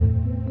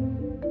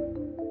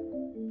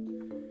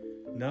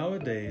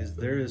Nowadays,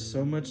 there is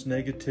so much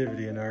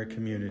negativity in our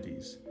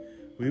communities.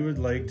 We would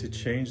like to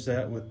change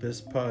that with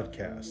this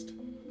podcast.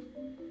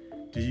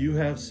 Do you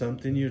have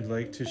something you'd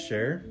like to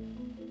share?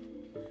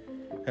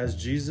 Has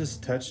Jesus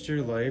touched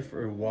your life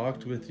or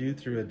walked with you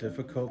through a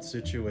difficult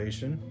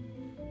situation?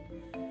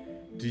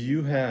 Do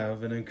you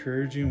have an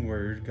encouraging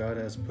word God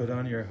has put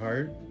on your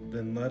heart?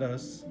 Then let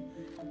us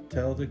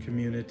tell the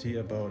community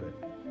about it.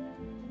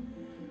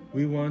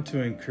 We want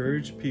to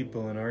encourage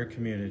people in our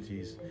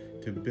communities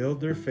to build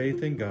their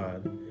faith in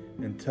God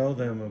and tell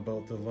them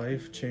about the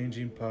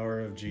life-changing power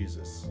of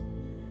Jesus.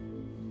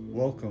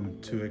 Welcome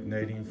to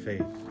Igniting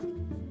Faith.